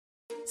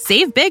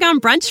Save big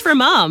on brunch for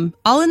mom,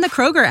 all in the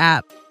Kroger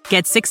app.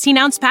 Get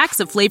 16-ounce packs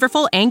of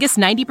flavorful Angus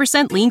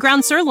 90% lean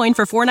ground sirloin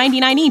for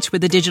 $4.99 each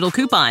with a digital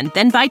coupon.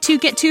 Then buy 2,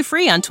 get 2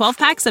 free on 12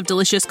 packs of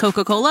delicious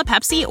Coca-Cola,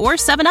 Pepsi, or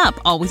 7-Up,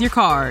 all with your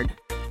card.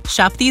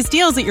 Shop these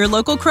deals at your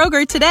local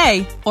Kroger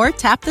today, or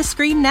tap the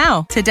screen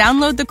now to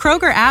download the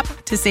Kroger app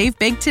to save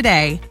big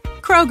today.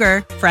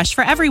 Kroger, fresh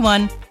for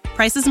everyone.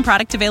 Prices and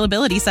product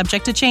availability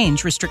subject to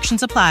change.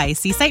 Restrictions apply.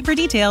 See site for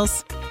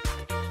details.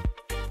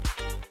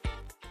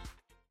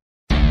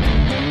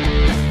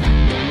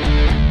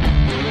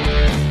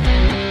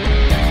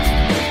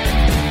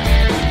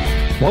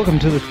 Welcome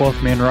to the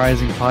 12th Man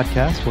Rising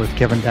podcast with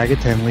Kevin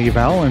Daggett and Lee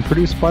Vowell, and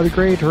produced by the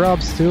great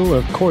Rob Steele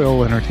of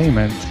Coil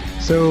Entertainment.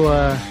 So,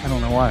 I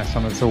don't know why it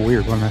sounded so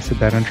weird when I said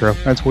that intro.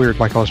 That's weird,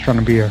 like I was trying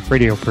to be a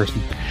radio person.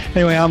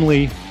 Anyway, I'm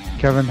Lee.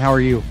 Kevin, how are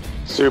you?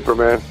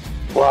 Superman.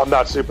 Well, I'm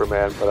not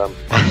Superman, but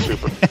I'm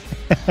super.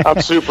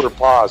 I'm super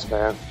pause,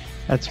 man.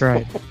 That's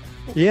right.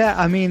 Yeah,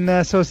 I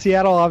mean, so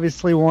Seattle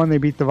obviously won. They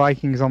beat the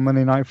Vikings on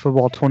Monday Night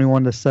Football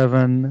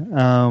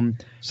 21-7.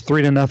 It's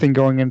 3-0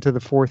 going into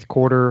the fourth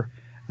quarter.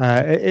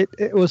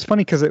 It was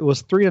funny because it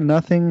was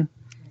 3-0,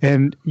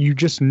 and you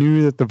just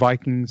knew that the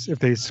Vikings, if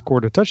they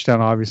scored a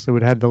touchdown, obviously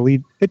would have had the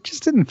lead. It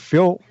just didn't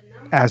feel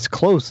as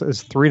close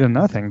as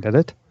 3-0, did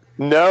it?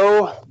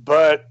 No,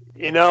 but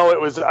it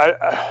was.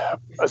 I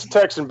was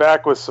texting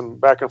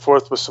back and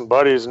forth with some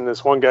buddies, and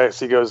this one guy,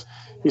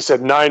 he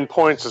said 9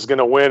 points is going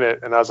to win it,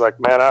 and I was like,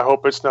 man, I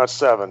hope it's not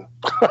 7.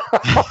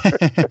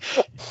 I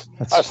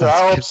said,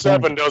 I hope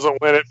 7 doesn't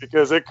win it,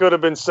 because it could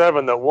have been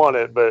 7 that won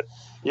it, but.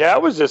 Yeah,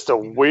 it was just a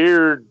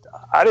weird.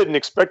 I didn't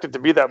expect it to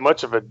be that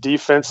much of a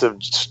defensive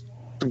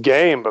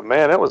game, but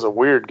man, it was a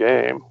weird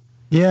game.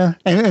 Yeah,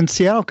 and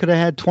Seattle could have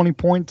had 20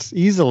 points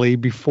easily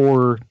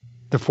before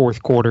the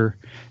fourth quarter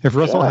if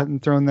Russell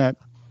hadn't thrown that.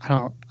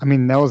 That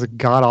was a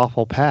god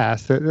awful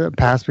pass. The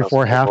pass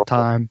before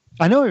halftime.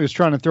 I know he was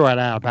trying to throw it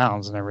out of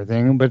bounds and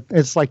everything, but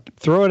it's like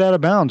throw it out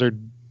of bounds. Or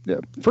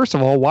first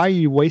of all, why are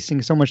you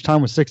wasting so much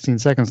time with 16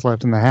 seconds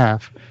left in the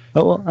half?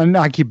 Oh, and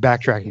I keep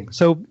backtracking.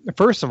 So,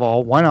 first of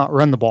all, why not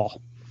run the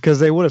ball? Because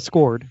they would have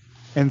scored.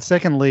 And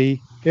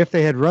secondly, if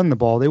they had run the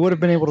ball, they would have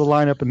been able to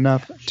line up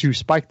enough to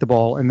spike the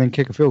ball and then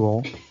kick a field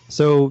goal.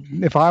 So,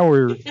 if I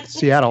were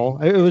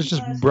Seattle, it was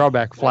just brought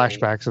back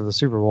flashbacks of the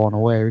Super Bowl in a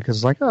way. Because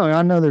it's like,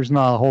 I know there's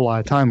not a whole lot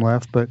of time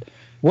left. But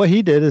what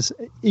he did is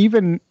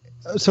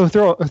so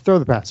throw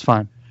the pass,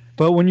 fine.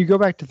 But when you go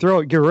back to throw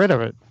it, get rid of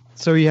it.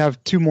 So you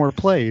have 2 more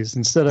plays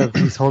instead of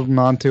he's holding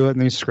on to it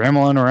and he's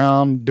scrambling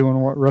around doing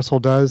what Russell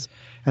does.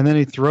 And then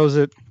he throws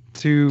it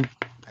to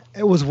 –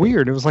 it was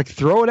weird. It was like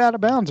throw it out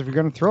of bounds if you're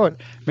going to throw it.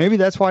 Maybe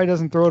that's why he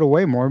doesn't throw it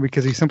away more,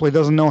 because he simply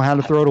doesn't know how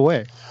to throw it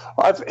away.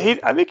 I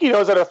think he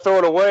knows how to throw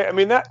it away. I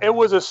mean, it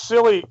was a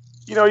silly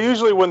 –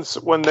 usually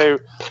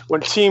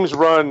when teams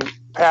run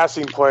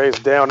passing plays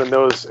down in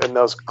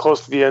those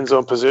close to the end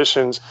zone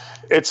positions,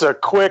 it's a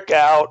quick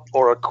out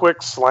or a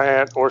quick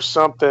slant or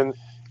something.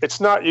 It's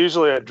not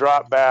usually a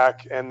drop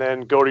back and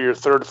then go to your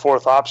third,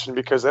 fourth option,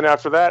 because then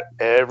after that,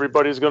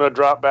 everybody's going to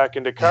drop back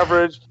into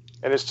coverage,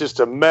 and it's just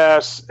a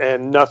mess,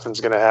 and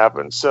nothing's going to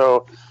happen.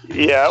 So,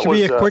 yeah, it should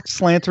be a quick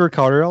slant or a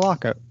Carter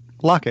Lockett,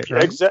 right?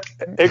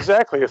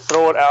 Exactly. You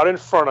throw it out in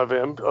front of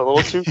him a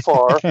little too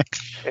far,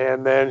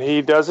 and then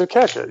he doesn't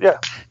catch it. Yeah.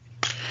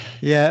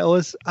 Yeah, it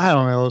was. I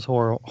don't know. It was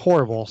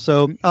horrible.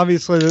 So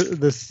obviously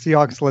the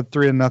Seahawks led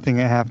 3-0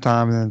 at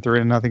halftime, and then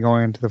 3-0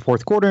 going into the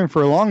fourth quarter. And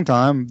for a long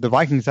time, the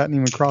Vikings hadn't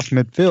even crossed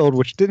midfield,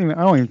 which I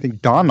don't even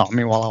think dawned on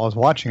me while I was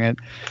watching it,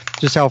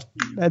 just how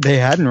they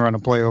hadn't run a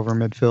play over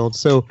midfield.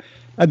 So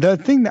the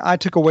thing that I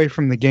took away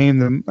from the game,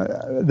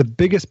 the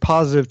biggest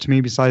positive to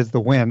me, besides the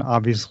win,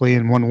 obviously,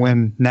 and one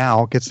win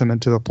now gets them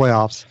into the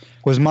playoffs,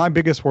 was my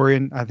biggest worry.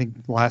 And I think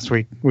last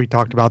week we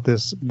talked about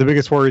this. The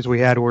biggest worries we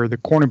had were the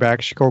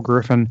cornerbacks, Shaquille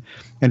Griffin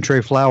and Trey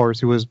Flowers,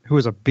 who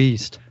was a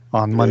beast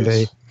on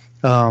Monday,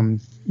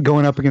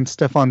 going up against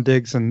Stephon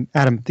Diggs and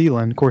Adam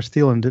Thielen. Of course,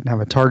 Thielen didn't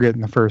have a target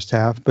in the first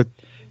half, but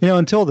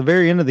until the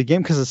very end of the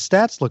game, because the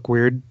stats look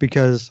weird,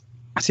 because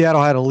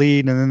Seattle had a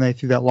lead, and then they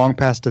threw that long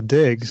pass to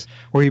Diggs,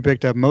 where he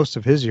picked up most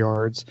of his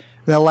yards.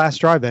 That last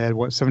drive, they had,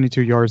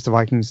 72 yards? The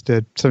Vikings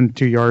did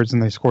 72 yards,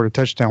 and they scored a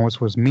touchdown, which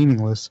was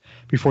meaningless.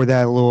 Before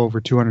that, a little over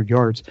 200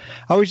 yards.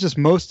 I was just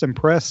most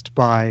impressed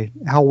by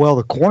how well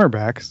the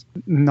cornerbacks,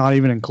 not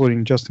even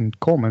including Justin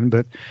Coleman,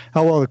 but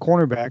how well the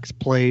cornerbacks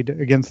played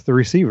against the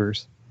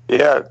receivers.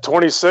 Yeah,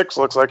 26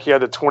 looks like he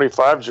had the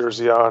 25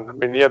 jersey on. I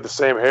mean, he had the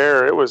same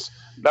hair.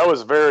 That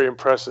was very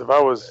impressive.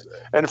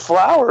 And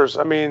Flowers,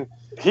 I mean,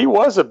 he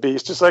was a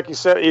beast, just like you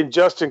said. And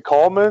Justin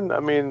Coleman,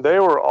 I mean, they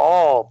were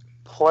all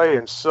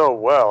playing so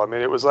well. I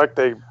mean, it was like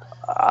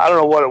I don't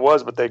know what it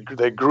was, but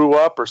they grew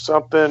up or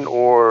something,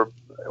 or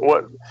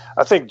what.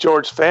 I think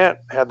George Fant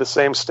had the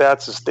same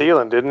stats as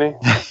Thielen, didn't he?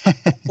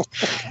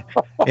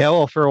 Yeah,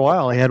 well, for a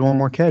while he had one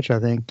more catch, I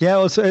think. Yeah,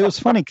 it was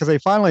funny because they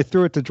finally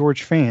threw it to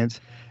George Fant,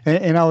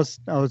 and I was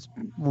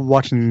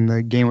watching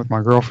the game with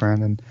my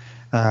girlfriend, and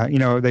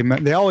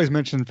They always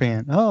mention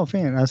Fant. Oh,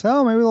 Fant. I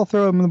said, maybe they'll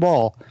throw him the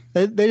ball.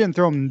 They didn't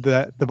throw him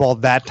the ball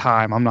that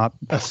time. I'm not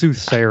a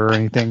soothsayer or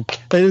anything.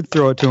 They did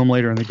throw it to him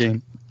later in the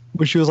game.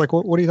 But she was like,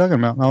 what are you talking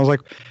about? And I was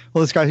like,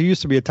 well, this guy who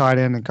used to be a tight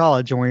end in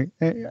college, and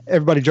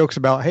everybody jokes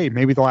about, hey,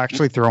 maybe they'll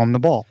actually throw him the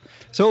ball.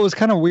 So it was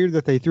kind of weird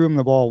that they threw him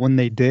the ball when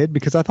they did,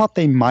 because I thought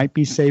they might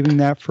be saving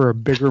that for a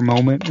bigger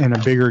moment and a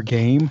bigger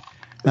game.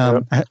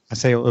 I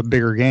say a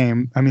bigger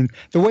game. I mean,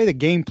 the way the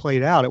game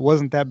played out, it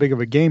wasn't that big of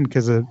a game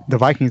because the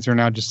Vikings are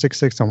now just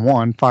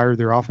 6-6-1, fired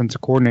their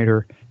offensive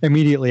coordinator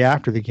immediately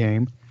after the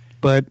game.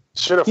 But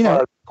should have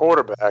fired the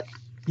quarterback.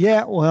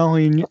 Yeah, well,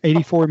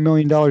 $84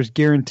 million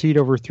guaranteed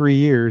over 3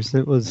 years.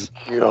 It was.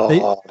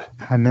 God.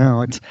 I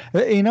know.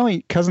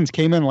 Cousins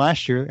came in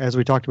last year, as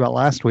we talked about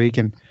last week,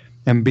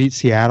 and beat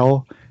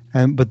Seattle.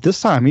 But this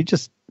time I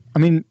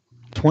think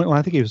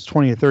he was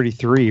 20 of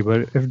 33,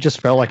 but it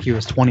just felt like he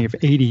was 20 of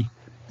 80.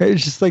 It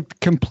was just like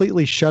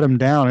completely shut him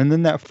down. And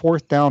then that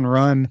fourth down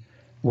run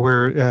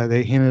where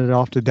they handed it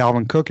off to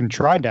Dalvin Cook and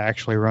tried to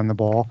actually run the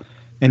ball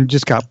and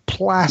just got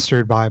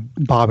plastered by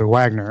Bobby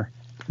Wagner.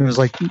 It was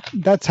like,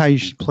 that's how you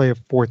should play a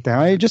fourth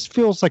down. It just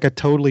feels like a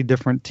totally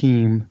different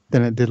team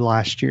than it did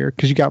last year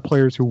because you got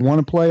players who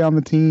want to play on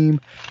the team.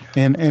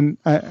 And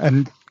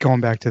going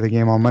back to the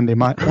game on Monday,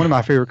 one of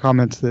my favorite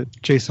comments that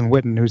Jason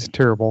Witten, who's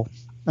terrible,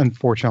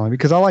 unfortunately,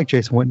 because I like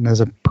Jason Witten as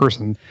a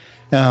person,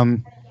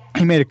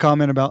 he made a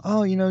comment about,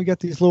 you got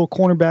these little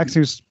cornerbacks. He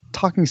was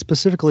talking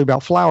specifically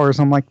about Flowers.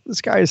 I'm like,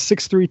 this guy is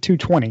 6'3",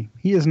 220.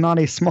 He is not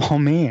a small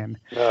man.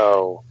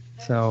 No.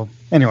 So,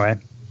 anyway.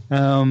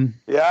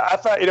 Yeah, I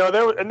thought,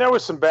 there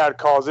was some bad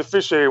calls. The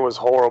officiating was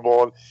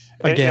horrible.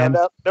 And again,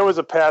 there was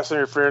a pass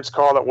interference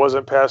call that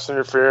wasn't pass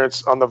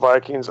interference on the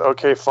Vikings.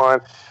 Okay, fine.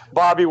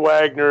 Bobby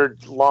Wagner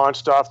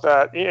launched off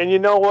that. And you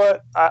know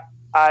what?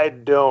 I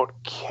don't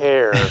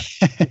care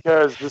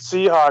because the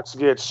Seahawks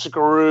get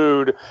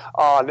screwed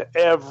on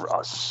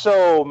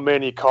so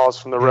many calls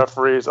from the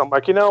referees. I'm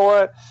like, you know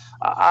what?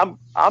 I'm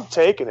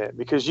taking it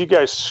because you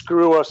guys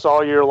screw us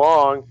all year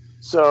long.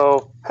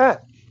 So,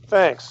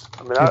 thanks.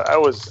 I mean,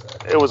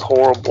 it was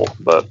horrible,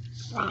 but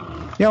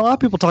yeah, a lot of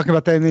people talk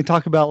about that, and they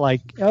talk about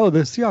like, the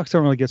Seahawks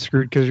don't really get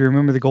screwed because you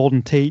remember the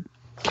Golden Tate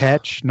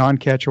catch,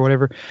 non-catch, or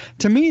whatever.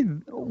 To me,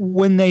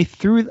 when they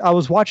I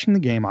was watching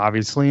the game,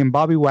 obviously, and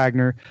Bobby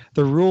Wagner.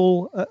 The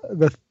rule,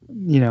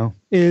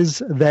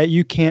 is that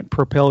you can't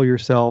propel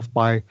yourself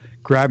by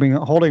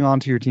holding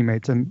on to your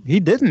teammates, and he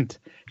didn't.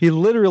 He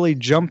literally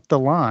jumped the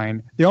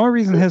line. The only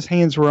reason his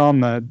hands were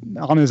on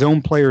his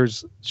own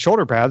player's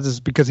shoulder pads is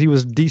because he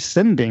was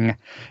descending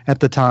at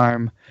the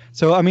time.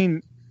 So, I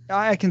mean,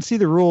 I can see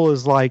the rule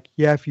is like,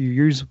 if you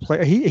use a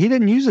player, he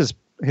didn't use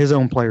his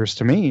own players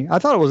to me. I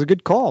thought it was a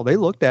good call. They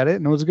looked at it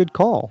and it was a good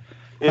call.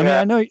 Yeah, I mean,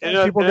 I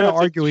know people are going to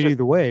argue it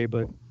either way,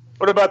 but.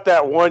 What about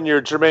that 1 year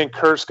Jermaine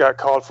Kearse got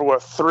called for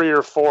 3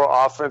 or 4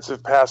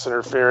 offensive pass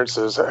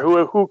interferences?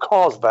 Who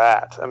calls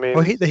that? I mean,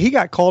 he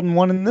got called in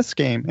one in this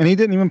game, and he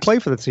didn't even play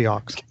for the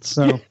Seahawks.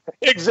 So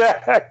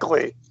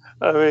exactly.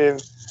 I mean,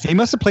 he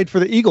must have played for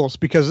the Eagles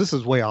because this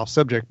is way off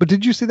subject. But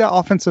did you see that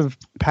offensive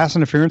pass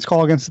interference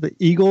call against the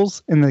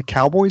Eagles in the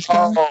Cowboys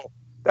game? Oh,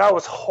 that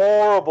was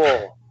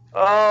horrible.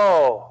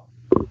 Oh,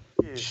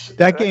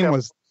 that game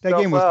was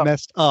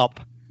messed up.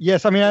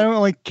 Yes, I mean, I don't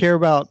really care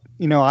about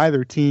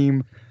either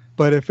team.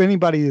 But if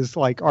anybody is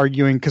like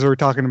arguing, because we're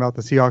talking about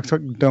the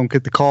Seahawks don't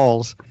get the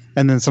calls,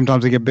 and then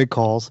sometimes they get big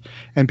calls,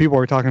 and people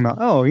are talking about,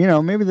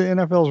 maybe the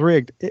NFL's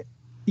rigged.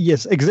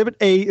 Yes, Exhibit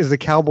A is the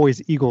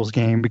Cowboys-Eagles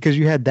game because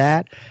you had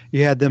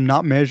them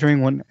not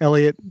measuring when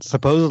Elliott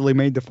supposedly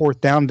made the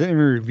fourth down, didn't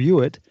even review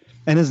it,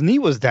 and his knee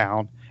was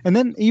down. And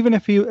then even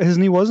if his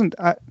knee wasn't,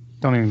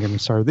 don't even get me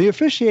started. The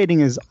officiating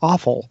is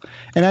awful,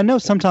 and I know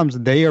sometimes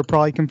they are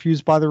probably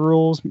confused by the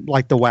rules,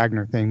 like the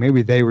Wagner thing.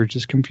 Maybe they were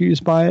just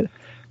confused by it.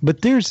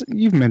 But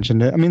you've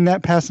mentioned it. I mean,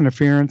 that pass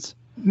interference,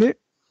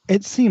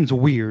 it seems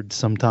weird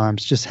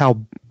sometimes just how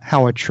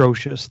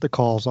atrocious the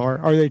calls are.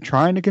 Are they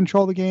trying to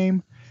control the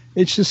game?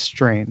 It's just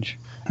strange.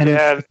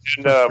 And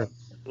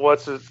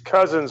what's his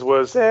Cousins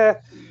was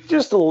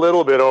just a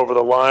little bit over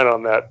the line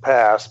on that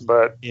pass,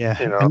 but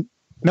and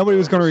nobody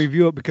was going to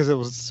review it because it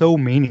was so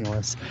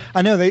meaningless.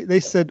 I know they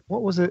said,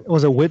 what was it?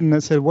 Was it Witten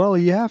that said, well,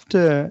 you have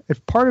to,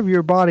 if part of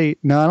your body,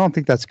 no, I don't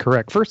think that's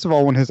correct. First of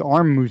all, when his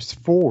arm moves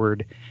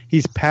forward,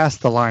 he's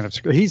past the line of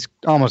scrimmage. He's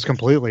almost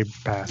completely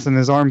past, and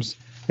his arms.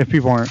 If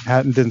people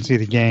didn't see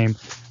the game,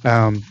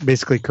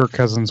 basically Kirk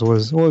Cousins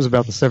was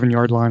about the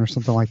 7-yard line or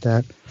something like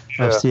that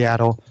of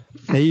Seattle.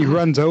 He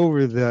runs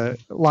over the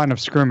line of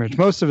scrimmage.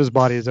 Most of his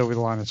body is over the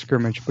line of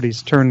scrimmage, but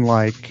he's turned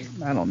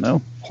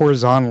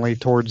horizontally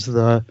towards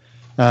the,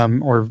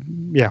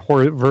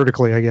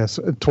 vertically, I guess,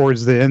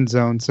 towards the end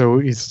zone. So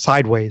he's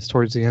sideways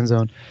towards the end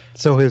zone.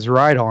 So his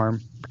right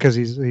arm, because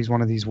he's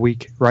one of these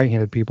weak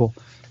right-handed people.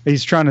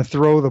 He's trying to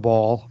throw the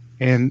ball,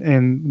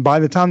 and by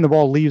the time the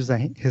ball leaves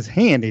his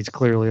hand, he's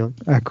clearly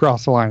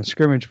across the line of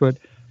scrimmage. But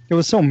it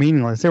was so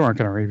meaningless; they weren't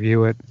going to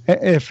review it.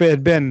 If it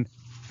had been,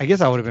 I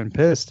guess I would have been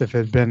pissed if it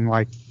had been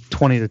like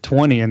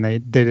 20-20 and they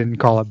didn't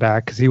call it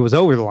back because he was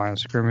over the line of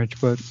scrimmage.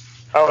 But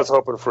I was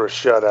hoping for a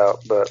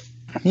shutout, but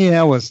yeah,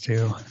 I was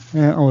too.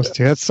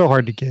 That's so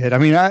hard to get. I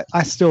mean,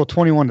 I still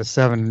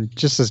 21-7,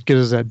 just as good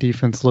as that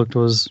defense looked,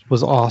 was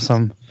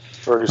awesome.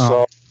 Pretty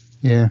solid.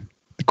 Yeah.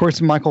 Of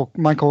course,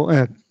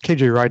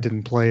 KJ Wright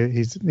didn't play.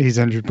 He's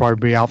injured,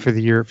 probably be out for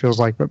the year, it feels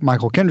like. But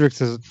Michael Kendricks,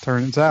 as it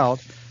turns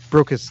out,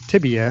 broke his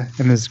tibia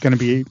and is going to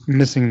be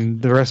missing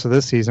the rest of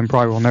this season.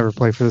 Probably will never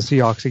play for the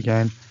Seahawks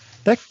again.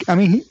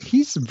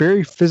 He's a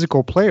very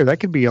physical player. That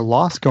could be a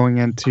loss going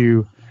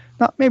into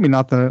maybe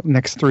not the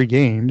next 3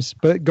 games,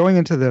 but going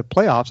into the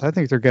playoffs. I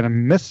think they're going to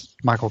miss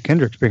Michael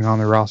Kendricks being on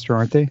the roster,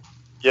 aren't they?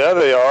 Yeah,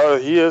 they are.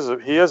 He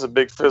is a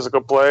big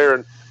physical player,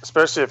 and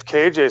especially if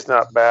KJ's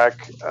not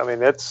back. I mean,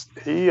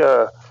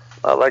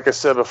 like I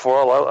said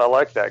before, I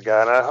like that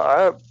guy, and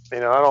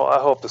I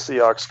hope the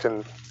Seahawks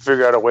can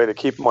figure out a way to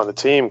keep him on the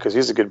team because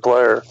he's a good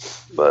player.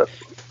 But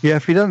yeah,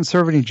 if he doesn't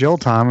serve any jail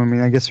time, I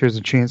mean, I guess there's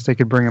a chance they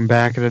could bring him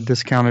back at a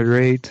discounted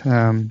rate,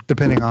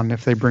 depending on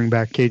if they bring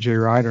back KJ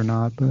Wright or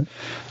not. But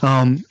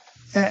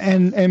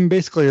and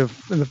basically, it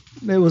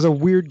was a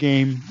weird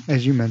game,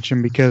 as you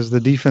mentioned, because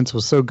the defense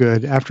was so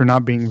good after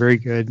not being very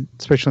good,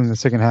 especially in the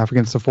second half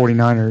against the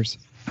 49ers.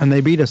 And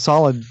they beat a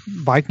solid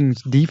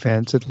Vikings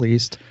defense, at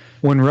least,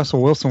 when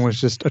Russell Wilson was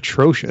just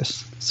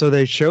atrocious. So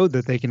they showed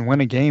that they can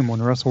win a game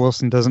when Russell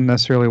Wilson doesn't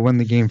necessarily win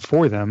the game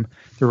for them.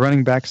 The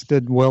running backs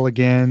did well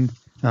again.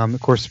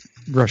 Of course,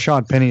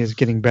 Rashad Penny is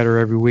getting better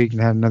every week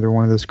and had another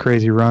one of those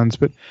crazy runs.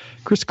 But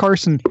Chris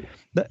Carson,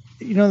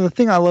 the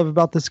thing I love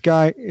about this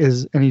guy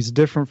is, and he's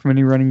different from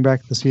any running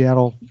back the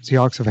Seattle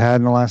Seahawks have had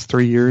in the last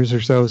 3 years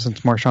or so since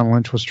Marshawn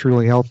Lynch was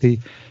truly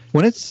healthy.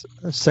 When it's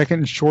second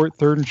and short,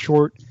 third and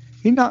short,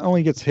 he not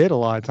only gets hit a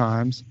lot of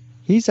times,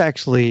 he's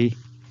actually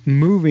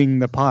moving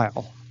the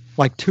pile.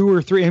 Like 2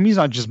 or 3. I mean, he's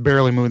not just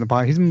barely moving the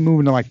pile. He's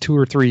moving to like 2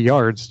 or 3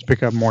 yards to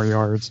pick up more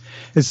yards.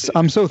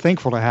 I'm so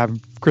thankful to have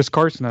Chris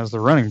Carson as the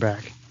running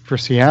back for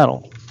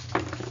Seattle.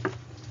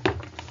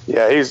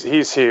 Yeah, he's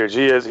huge.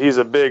 He's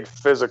a big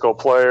physical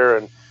player,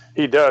 and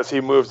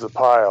he moves the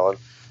pile. And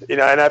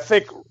and I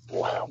think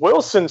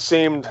Wilson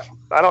seemed,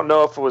 I don't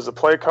know if it was the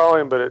play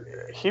calling, but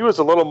he was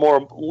a little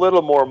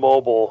more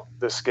mobile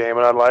this game,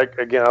 and I'd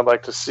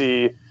like to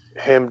see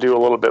him do a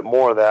little bit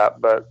more of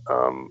that. But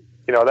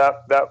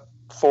that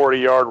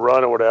 40-yard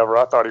run or whatever,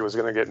 I thought he was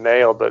going to get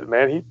nailed, but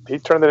man, he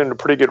turned it into a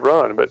pretty good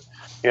run. But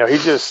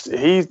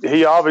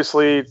he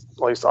obviously, at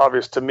least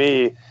obvious to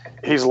me,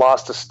 he's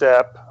lost a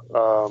step.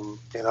 And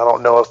I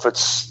don't know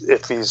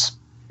if he's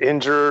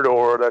injured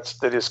or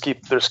they're just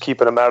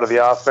keeping him out of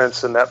the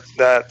offense and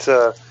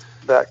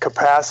that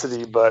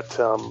capacity. But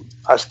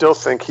I still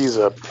think he's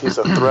a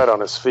threat on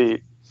his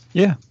feet.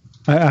 Yeah,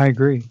 I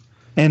agree.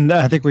 And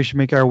I think we should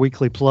make our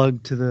weekly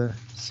plug to the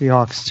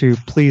Seahawks to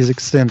please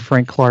extend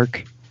Frank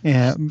Clark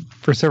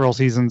for several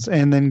seasons,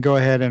 and then go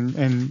ahead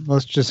and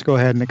let's just go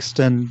ahead and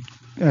extend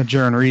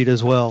Jarran Reed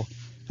as well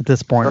at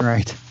this point,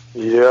 right?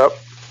 Yep.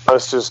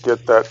 Let's just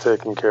get that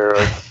taken care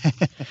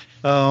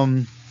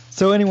of.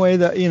 So anyway,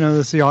 the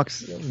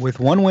Seahawks with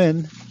 1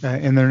 win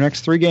in their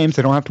next 3 games.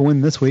 They don't have to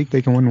win this week.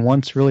 They can win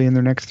once really in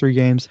their next 3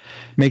 games,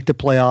 make the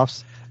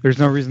playoffs. There's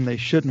no reason they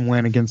shouldn't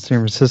win against San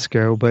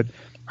Francisco. But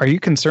are you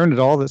concerned at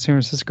all that San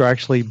Francisco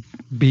actually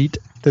beat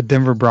the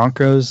Denver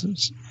Broncos?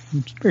 It's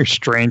very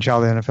strange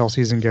how the NFL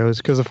season goes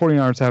because the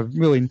 49ers have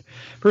really,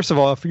 first of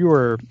all, if you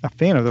were a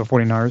fan of the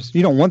 49ers,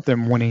 you don't want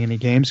them winning any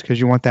games because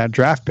you want that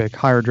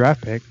higher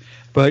draft pick.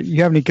 But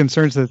you have any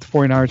concerns that the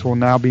 49ers will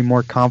now be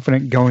more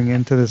confident going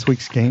into this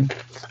week's game?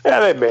 Yeah,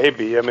 they may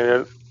be. I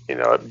mean,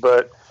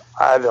 but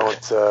I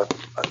don't.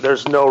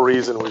 There's no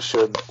reason we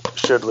should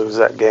lose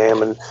that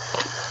game, and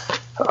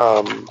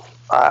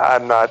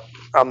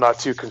I'm not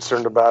too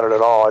concerned about it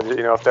at all.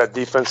 If that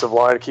defensive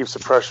line keeps the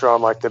pressure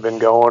on like they've been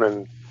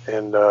going,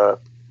 and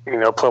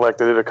play like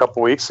they did a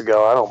couple weeks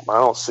ago, I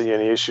don't see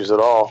any issues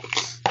at all.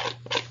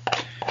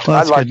 Well,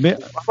 I'd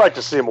like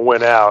to see them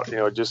win out,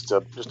 just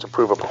to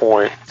prove a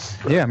point.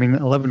 Yeah, I mean,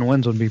 11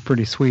 wins would be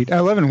pretty sweet.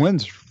 11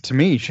 wins, to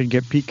me, should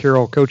get Pete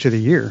Carroll Coach of the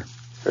Year.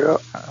 Yeah.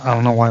 I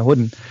don't know why it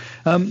wouldn't.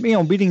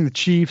 Beating the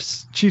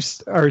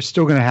Chiefs are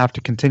still going to have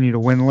to continue to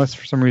win unless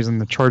for some reason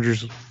the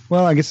Chargers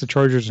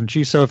and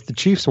Chiefs. So if the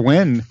Chiefs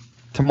win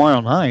tomorrow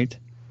night,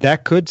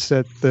 that could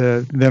set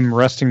them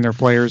resting their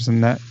players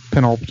in that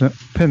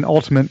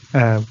penultimate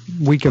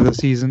week of the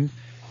season.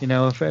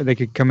 If they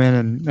could come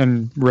in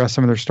and rest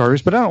some of their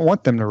starters. But I don't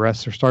want them to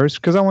rest their starters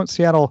because I want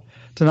Seattle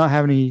to not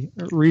have any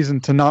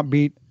reason to not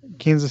beat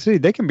Kansas City.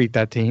 They can beat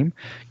that team.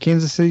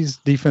 Kansas City's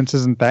defense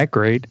isn't that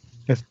great.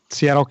 If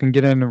Seattle can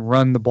get in and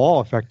run the ball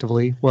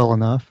effectively well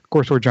enough, of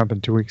course we're jumping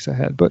 2 weeks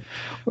ahead, but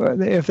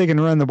if they can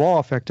run the ball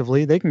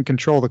effectively, they can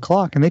control the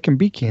clock and they can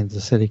beat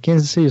Kansas City.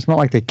 Kansas City is not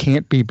like they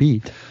can't be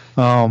beat.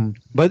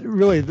 But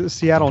really,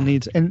 Seattle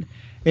needs –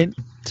 and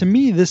to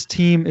me, this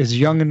team is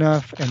young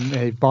enough and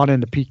they bought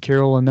into Pete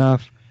Carroll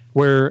enough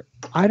where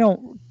I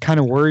don't kind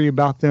of worry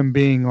about them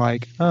being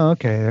like, oh,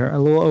 okay, they're a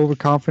little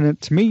overconfident.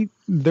 To me,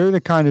 they're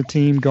the kind of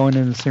team going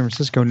into San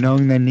Francisco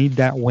knowing they need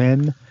that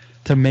win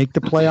to make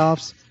the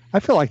playoffs. I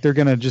feel like they're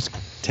going to just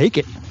take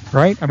it,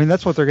 right? I mean,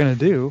 that's what they're going to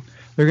do.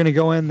 They're going to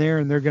go in there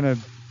and they're going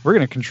to we're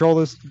going to control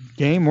this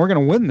game. We're going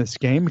to win this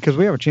game because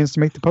we have a chance to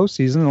make the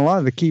postseason. And a lot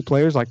of the key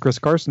players like Chris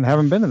Carson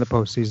haven't been in the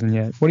postseason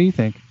yet. What do you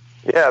think?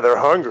 Yeah, they're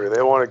hungry.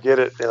 They want to get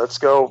it. Let's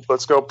go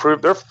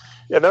prove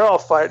they're all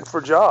fighting for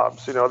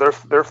jobs.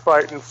 They're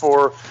fighting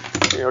for,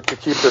 to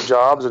keep their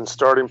jobs in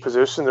starting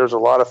position. There's a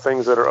lot of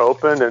things that are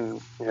open,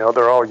 and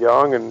they're all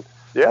young, and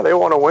yeah, they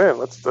want to win.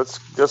 Let's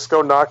just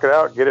go knock it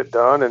out, get it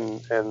done,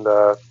 and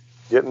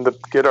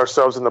get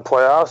ourselves in the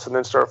playoffs, and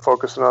then start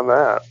focusing on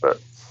that. But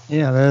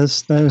yeah,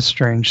 that is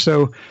strange.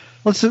 So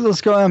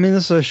let's go. I mean,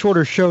 this is a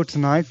shorter show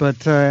tonight, but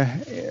we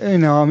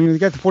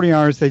got the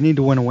 49ers. They need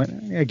to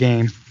win a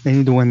game. They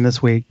need to win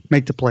this week,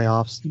 make the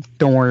playoffs.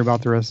 Don't worry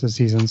about the rest of the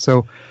season.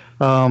 So,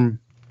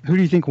 who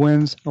do you think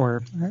wins?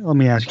 Or let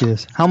me ask you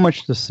this: how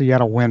much does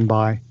Seattle win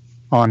by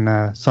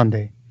on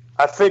Sunday?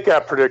 I think I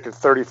predicted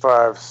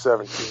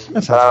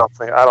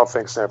 35-17. I don't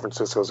think San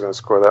Francisco is going to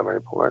score that many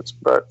points,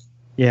 but.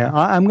 Yeah,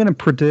 I'm going to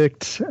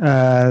predict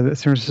that San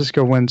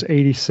Francisco wins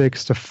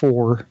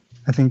 86-4.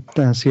 I think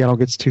Seattle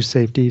gets 2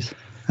 safeties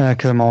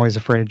because I'm always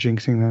afraid of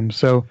jinxing them.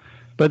 So,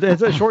 but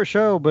it's a short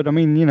show. But I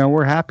mean,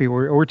 we're happy.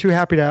 We're too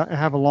happy to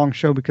have a long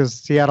show because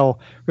Seattle,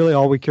 really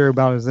all we care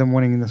about is them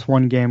winning this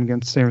one game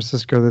against San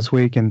Francisco this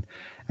week and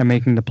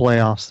making the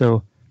playoffs.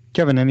 So,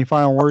 Kevin, any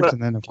final words?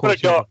 And then, of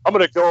course, I'm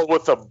going to go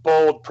with a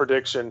bold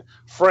prediction.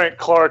 Frank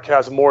Clark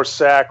has more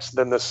sacks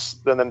than the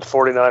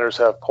 49ers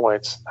have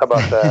points. How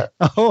about that?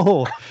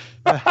 Oh,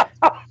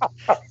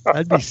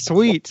 that'd be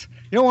sweet.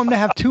 You don't want him to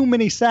have too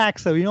many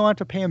sacks, though. You don't have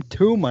to pay him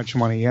too much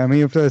money. I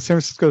mean, if San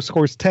Francisco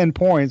scores 10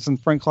 points and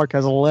Frank Clark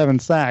has 11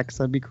 sacks,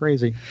 that'd be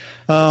crazy.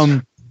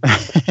 But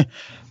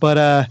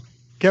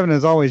Kevin,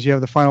 as always, you have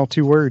the final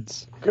 2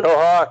 words. Go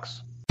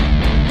Hawks.